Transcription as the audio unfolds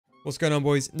What's going on,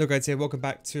 boys? NealGuides here. Welcome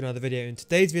back to another video. In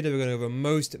today's video, we're going to go over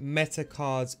most meta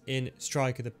cards in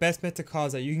Striker, the best meta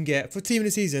cards that you can get for team of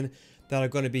the season that are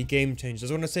going to be game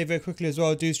changers. I want to say very quickly as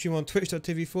well, do stream on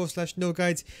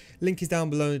twitch.tv/NealGuides. Link is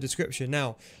down below in the description.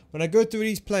 Now, when I go through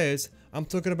these players, I'm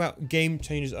talking about game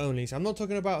changers only. So I'm not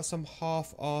talking about some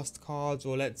half-assed cards,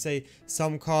 or let's say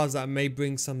some cards that may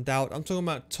bring some doubt. I'm talking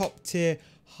about top tier,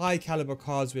 high caliber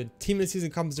cards. When team of the season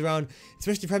comes around,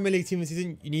 especially Premier League team of the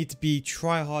season, you need to be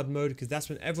try hard mode, because that's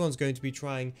when everyone's going to be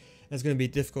trying, and it's going to be a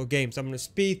difficult game. So I'm going to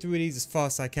speed through these as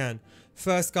fast as I can.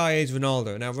 First guy is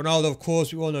Ronaldo. Now Ronaldo, of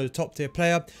course, we all know, the top tier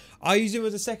player. I use him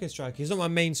as a second striker. He's not my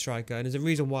main striker, and there's a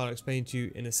reason why I'll explain to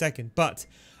you in a second. But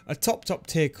a top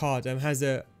tier card has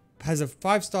a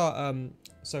 5-star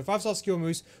 5-star skill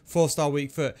moves, 4-star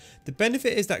weak foot. The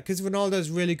benefit is that because Ronaldo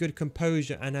has really good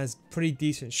composure and has pretty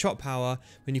decent shot power,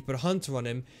 when you put a hunter on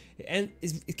him,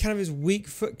 it kind of, his weak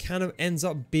foot kind of ends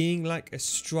up being like a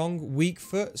strong weak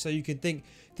foot. So you can think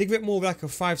of it more like a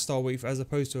 5-star weak foot as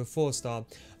opposed to a 4-star.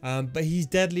 But he's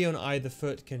deadly on either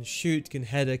foot, can shoot, can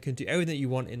header, can do everything you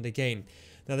want in the game.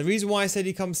 Now, the reason why I said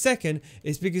he comes second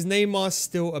is because Neymar's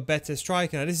still a better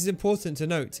striker. Now, this is important to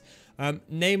note.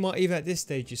 Neymar, even at this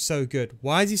stage, is so good.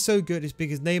 Why is he so good? It's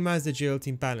because Neymar has the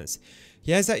agility balance.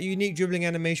 He has that unique dribbling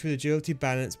animation with agility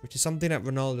balance, which is something that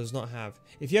Ronaldo does not have.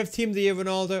 If you have Team of the Year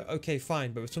Ronaldo, okay,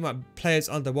 fine. But we're talking about players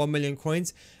under 1 million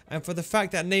coins. And for the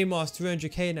fact that Neymar's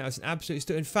 300k now is an absolute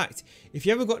steal. In fact, if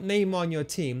you ever got Neymar on your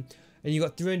team and you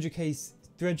got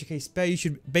 300k spare, you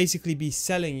should basically be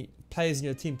selling players in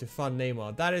your team to fund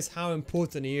Neymar. That is how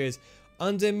important he is.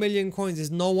 Under 1 million coins,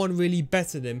 there's no one really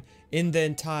better than him in the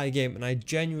entire game, and I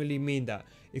genuinely mean that.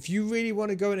 If you really want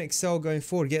to go and excel going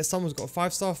forward, get someone who's got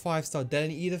 5-star, dead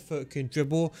on either foot, can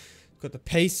dribble, got the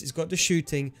pace, he's got the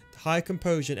shooting, the high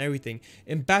composure and everything.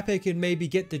 Mbappe can maybe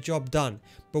get the job done,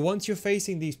 but once you're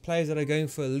facing these players that are going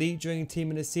for elite during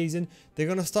team in the season, they're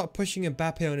going to start pushing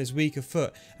Mbappe on his weaker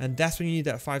foot, and that's when you need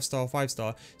that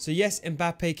 5-star. So yes,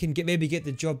 Mbappe can maybe get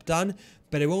the job done,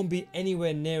 but it won't be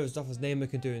anywhere near as tough as Neymar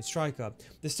can do in Striker.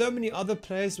 There's so many other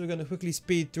players, so we're going to quickly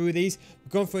speed through these. We're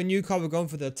going for a new card, we're going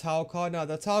for the Towel card. Now,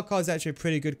 the Towel card is actually a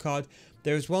pretty good card.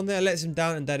 There is one that lets him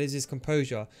down, and that is his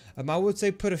composure. I would say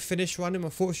put a finisher on him.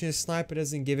 Unfortunately, a sniper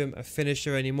doesn't give him a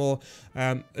finisher anymore,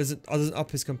 doesn't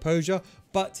up his composure,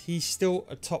 but he's still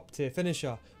a top tier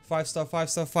finisher. 5-star,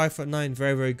 5'9",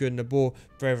 very good in the ball,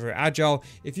 very agile.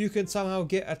 If you can somehow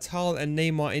get a Towel and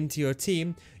Neymar into your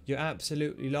team, you're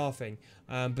absolutely laughing.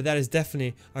 But that is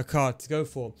definitely a card to go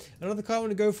for. Another card I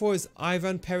want to go for is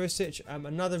Ivan Perisic.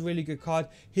 Another really good card.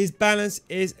 His balance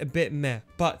is a bit meh,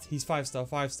 but he's 5-star.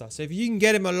 So if you can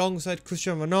get him alongside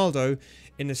Cristiano Ronaldo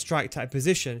in a strike type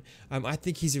position, I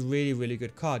think he's a really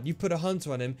good card. You put a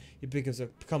hunter on him, it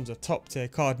becomes a top tier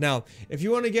card. Now, if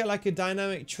you want to get like a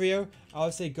dynamic trio, I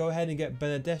would say go ahead and get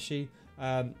Bernardeschi,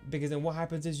 because then what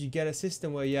happens is you get a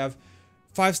system where you have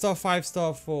 5-star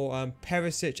for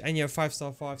Perisic, and you have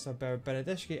 5-star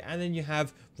Bernardeschi, and then you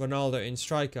have Ronaldo in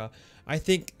Striker. I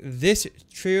think this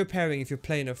trio pairing, if you're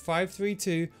playing a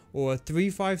 5-3-2 or a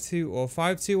 3-5-2 or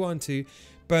 5-2-1-2,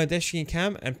 Bernardeschi in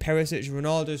cam and Perisic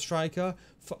Ronaldo Striker,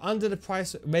 for under the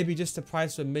price, maybe just the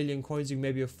price of 1 million coins, you can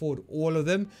maybe afford all of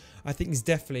them. I think it's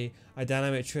definitely a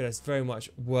dynamic trio that's very much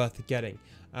worth getting.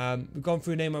 We've gone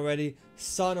through name already.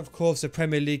 Son, of course, a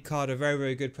Premier League card, a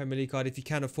very good Premier League card if you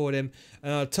can afford him.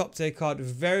 And a top tier card,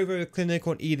 very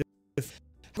clinical on either.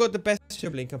 Got the best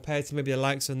dribbling compared to maybe the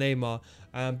likes of Neymar,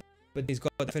 but he's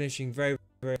got the finishing, very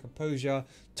composure,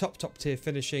 top tier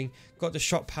finishing, got the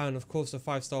shot power, and of course the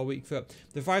 5-star weak foot.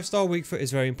 The 5-star weak foot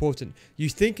is very important. You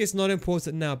think it's not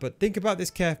important now, but think about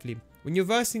this carefully. When you're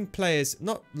versing players,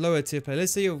 not lower tier players,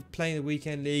 let's say you're playing the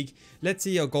weekend league, let's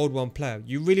say you're a gold 1 player,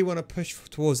 you really want to push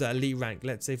towards that elite rank,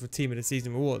 let's say for team of the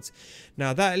season rewards.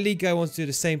 Now that elite guy wants to do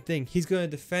the same thing. He's going to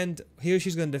defend, he or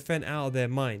she's going to defend out of their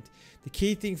mind. The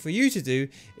key thing for you to do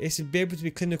is to be able to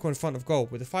be clinical in front of goal.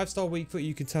 With a 5-star weak foot,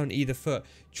 you can turn either foot.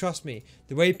 Trust me,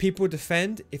 the way people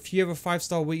defend, if you have a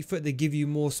 5-star weak foot, they give you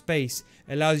more space.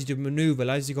 It allows you to maneuver,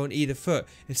 allows you to go on either foot.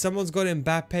 If someone's got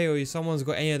Mbappe or if someone's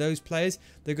got any of those players,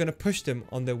 they're going to push them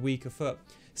on their weaker foot.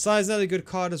 Sane is another good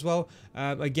card as well.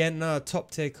 Again, another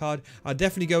top tier card. I'll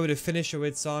definitely go with a finisher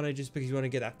with Sane, just because you want to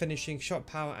get that finishing, shot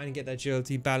power, and get that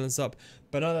agility balance up.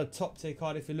 But another top tier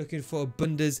card if you're looking for a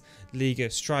Bundesliga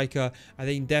striker, I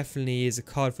think definitely is a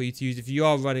card for you to use if you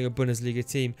are running a Bundesliga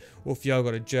team, or if you are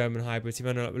got a German hybrid team.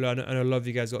 I know a lot of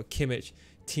you guys got Kimmich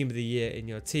team of the year in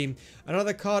your team.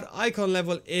 Another card, icon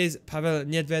level, is Pavel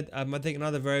Nedved. I think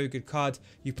another very good card.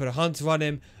 You put a hunter on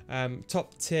him,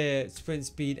 top tier sprint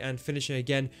speed and finishing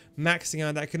again, maxing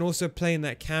out. That can also play in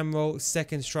that cam role,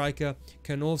 second striker,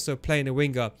 can also play in a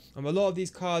winger. A lot of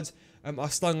these cards are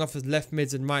slung off as left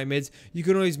mids and right mids. You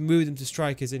can always move them to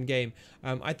strikers in game.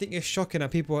 I think it's shocking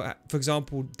that people, for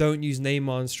example, don't use Neymar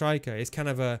on striker. It's kind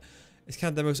of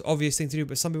the most obvious thing to do,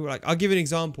 but some people like. I'll give you an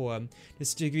example,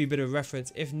 just to give you a bit of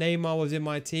reference. If Neymar was in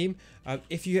my team,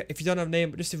 if you don't have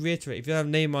Neymar, just to reiterate, if you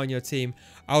don't have Neymar on your team,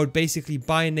 I would basically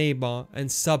buy Neymar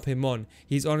and sub him on.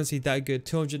 He's honestly that good,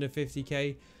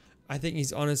 250k. I think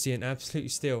he's honestly an absolute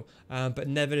steal. But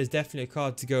Nedved is definitely a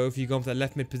card to go if you go for that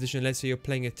left mid position. Let's say you're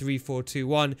playing a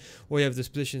 3-4-2-1, or you have those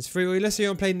positions free. Or let's say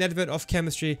you're playing Nedved off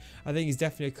chemistry. I think he's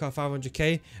definitely a card,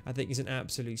 500k. I think he's an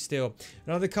absolute steal.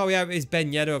 Another card we have is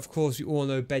Ben Yedder. Of course, we all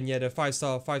know Ben Yedder,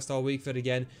 5-star weak foot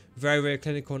again. Very, very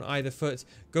clinical on either foot.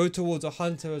 Go towards a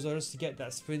hunter as well, just to get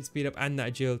that sprint speed up and that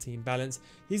agility and balance.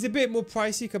 He's a bit more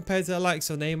pricey compared to the likes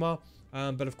of Neymar.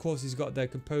 But of course he's got the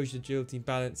composure, agility,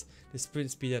 balance, the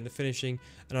sprint speed and the finishing.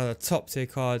 Another top tier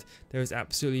card. There is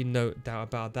absolutely no doubt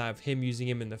about that, of him using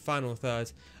him in the final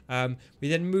third. We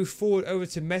then move forward over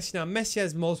to Messi. Now Messi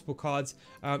has multiple cards.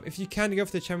 If you can go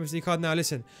for the Champions League card. Now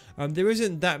listen, there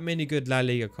isn't that many good La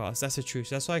Liga cards. That's the truth.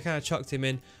 So that's why I kind of chucked him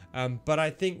in. But I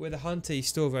think with the Hunter, he's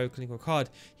still a very clinical card.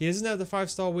 He doesn't have the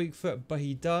 5-star weak foot, but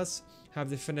he does have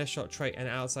the finesse shot trait and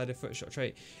outside the foot shot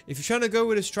trait. If you're trying to go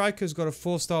with a striker who's got a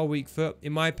 4-star weak foot,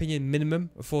 in my opinion, minimum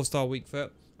a 4-star weak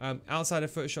foot. Outside the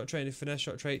foot shot trait and the finesse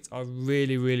shot traits are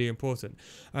really, really important,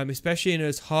 especially in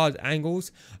those hard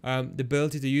angles. The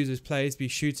ability to use those players be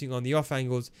shooting on the off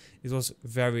angles is also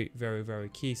very, very, very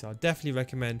key. So I definitely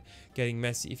recommend getting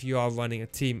Messi if you are running a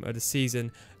team of the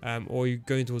season, or you're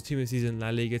going towards team of the season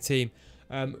La Liga team.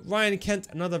 Ryan Kent,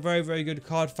 another very, very good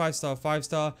card, 5-star,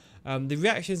 5-star. The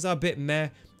reactions are a bit meh.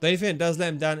 The only thing that does let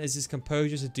him down is his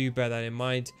composure, so do bear that in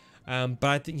mind. But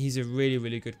I think he's a really,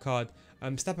 really good card.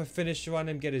 Slap a finisher on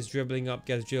him, get his dribbling up,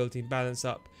 get his agility and balance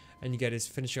up, and you get his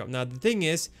finishing up. Now the thing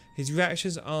is, his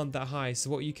reactions aren't that high,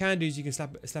 so what you can do is you can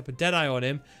slap a dead eye on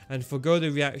him and forgo the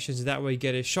reactions, and that way you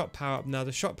get his shot power up. Now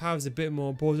the shot power is a bit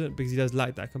more important because he does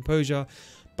lack that composure,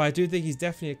 but I do think he's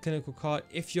definitely a clinical card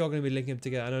if you're going to be linking them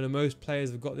together. I know that most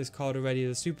players have got this card already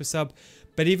as a super sub,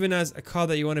 but even as a card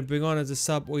that you want to bring on as a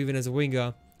sub or even as a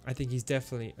winger, I think he's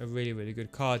definitely a really, really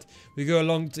good card. We go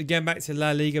along again back to La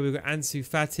Liga. We've got Ansu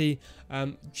Fati,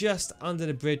 just under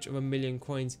the bridge of 1 million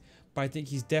coins, but I think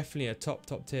he's definitely a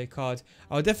top tier card.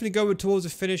 I'll definitely go towards a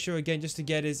finisher again, just to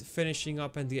get his finishing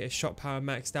up and to get his shot power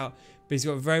maxed out. But he's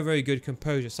got very, very good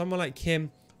composure. Someone like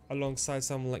him alongside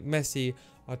someone like Messi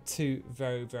are two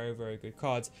very, very, very good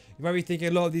cards. You might be thinking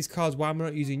a lot of these cards, why am I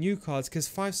not using new cards? Because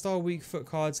 5-star weak foot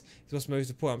cards is what's most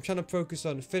important. I'm trying to focus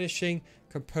on finishing,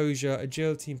 composure,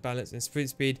 agility, balance, and sprint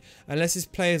speed. Unless it's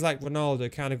players like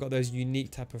Ronaldo kind of got those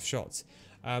unique type of shots.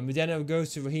 We then go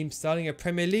to Raheem Sterling, a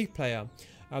Premier League player.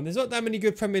 There's not that many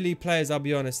good Premier League players, I'll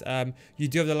be honest. You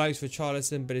do have the likes of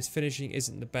Richarlison, but his finishing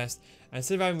isn't the best. And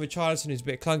instead of having Richarlison, who's a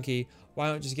bit clunky, why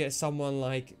not just get someone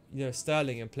like, you know,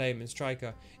 Sterling and play him in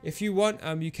striker? If you want,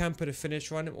 you can put a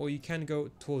finisher on him, or you can go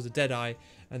towards a dead eye,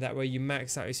 and that way you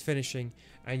max out his finishing,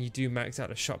 and you do max out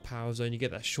the shot power zone. You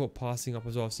get that short passing up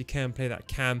as well, so you can play that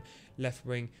cam, left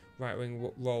wing, right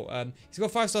wing role. He's got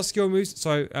 5-star skill moves,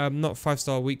 so not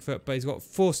 5-star weak foot, but he's got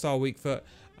 4-star weak foot.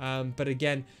 But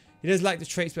again, he does like the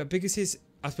traits, but because his,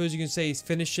 I suppose you can say, his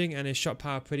finishing and his shot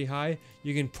power pretty high,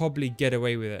 you can probably get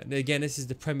away with it. And again, this is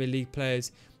the Premier League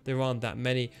players. There aren't that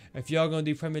many. If you are going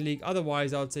to do Premier League,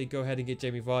 otherwise, I would say go ahead and get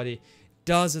Jamie Vardy.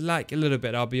 Does lack a little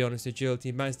bit, I'll be honest, agility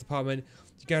and balance department.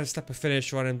 You got to slap a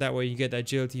finisher on him. That way you get that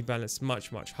agility and balance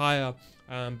much, much higher.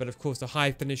 But of course, the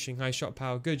high finishing, high shot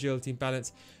power, good agility and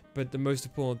balance. But the most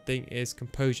important thing is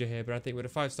composure here. But I think with a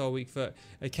 5-star weak foot,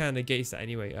 it kind of negates that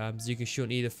anyway. So you can shoot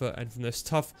on either foot. And from those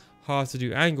tough, hard to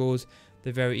do angles,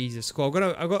 they're very easy to score.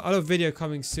 I've got a video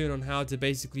coming soon on how to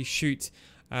basically shoot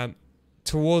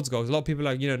towards goals. A lot of people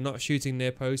are, you know, not shooting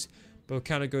near post, but we'll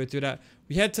kind of go through that.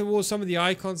 We head towards some of the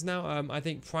icons now. I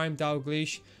think Prime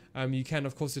Dalglish. You can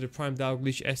of course do the Prime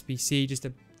Dalglish SBC, just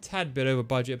a tad bit over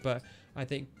budget, but I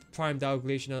think Prime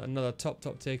Dalglish, another top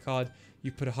tier card.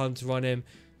 You put a hunter on him.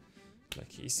 Like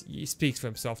he speaks for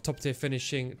himself. Top tier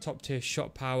finishing, top tier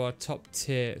shot power, top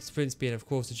tier sprint speed, and of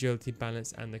course agility,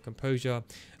 balance, and the composure.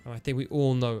 I think we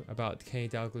all know about Kenny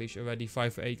Dalglish already.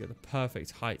 5'8", got the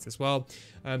perfect height as well.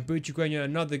 Bucci Gueño,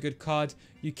 another good card.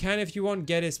 You can, if you want,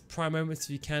 get his prime moments.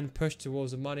 If you can push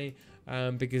towards the money,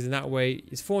 because in that way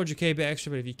it's 400k a bit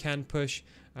extra. But if you can push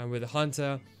with a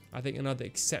hunter, I think another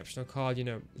exceptional card. You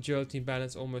know, agility and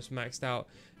balance almost maxed out.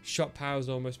 Shot power is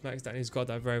almost maxed out, and he's got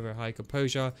that very, very high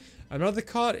composure. Another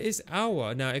card is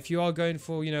Hour. Now, if you are going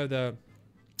for, you know,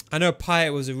 I know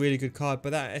Pirate was a really good card,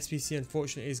 but that SBC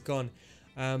unfortunately is gone.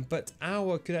 But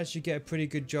Hour could actually get a pretty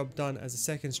good job done as a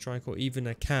second strike or even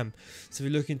a cam. So if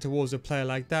you're looking towards a player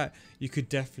like that, you could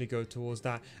definitely go towards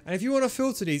that. And if you want to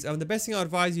filter these, the best thing I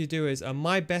advise you to do is,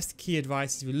 my best key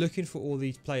advice is if you're looking for all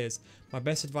these players, my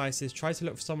best advice is try to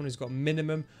look for someone who's got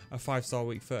minimum a 5-star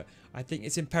weak foot. I think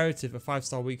it's imperative a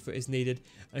 5-star weak foot is needed.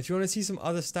 And if you want to see some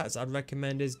other stats, I'd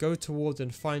recommend is go towards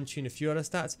and fine tune a few other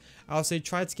stats. I'll say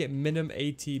try to get minimum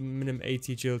 80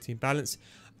 agility and balance.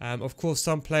 Of course,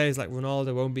 some players like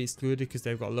Ronaldo won't be excluded because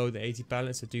they've got lower than 80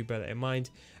 balance, so do bear that in mind.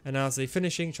 And I'll say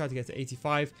finishing, try to get to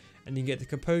 85, and you can get the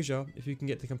composure. If you can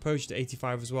get the composure to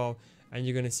 85 as well, and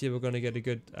you're going to see we're going to get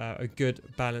a good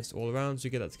balance all around. So you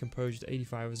get that to composure to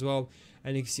 85 as well.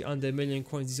 And you can see under 1 million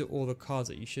coins, these are all the cards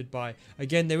that you should buy.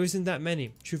 Again, there isn't that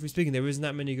many. Truthfully speaking, there isn't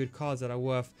that many good cards that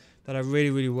are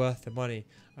really worth the money.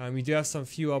 We do have some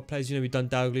few odd players. You know, we've done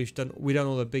Dalglish, we've done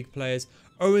all the big players.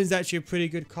 Owen's actually a pretty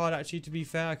good card, actually, to be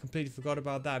fair. I completely forgot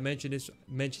about that. I mentioned him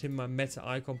in my meta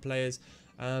icon players.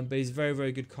 But he's a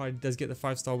very good card. He does get the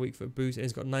 5-star weak foot boost, and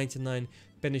he's got 99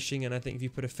 finishing. And I think if you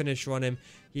put a finisher on him,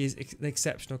 he is an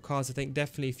exceptional card. So I think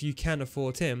definitely if you can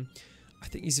afford him, I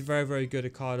think he's a very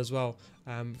good card as well.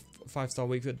 5-star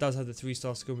weak foot, does have the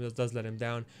 3-star skill, but does let him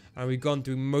down. And we've gone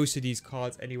through most of these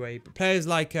cards anyway. But players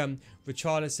like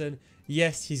Richarlison,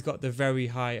 yes, he's got the very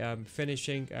high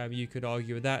finishing. You could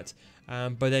argue with that.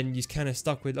 But then you're kind of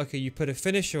stuck with, okay, you put a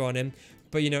finisher on him,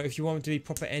 but you know, if you want him to be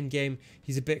proper end game,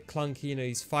 he's a bit clunky. You know,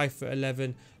 he's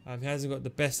 5'11". He hasn't got the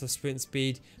best of sprint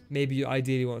speed. Maybe you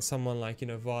ideally want someone like, you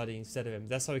know, Vardy instead of him.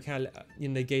 That's how we kind of, you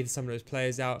know, negate some of those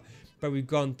players out. But we've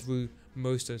gone through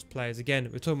most of those players. Again,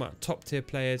 we're talking about top tier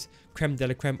players, creme de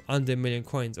la creme, under 1 million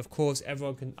coins. Of course,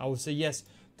 everyone can, I would say yes,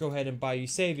 go ahead and buy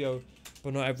Eusebio,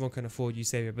 but not everyone can afford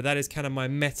Eusebio. But that is kind of my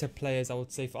meta players. I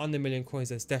would say for under 1 million coins,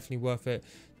 that's definitely worth it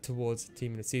towards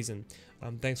team of the season.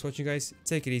 Thanks for watching, guys.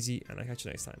 Take it easy, and I'll catch you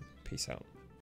next time. Peace out.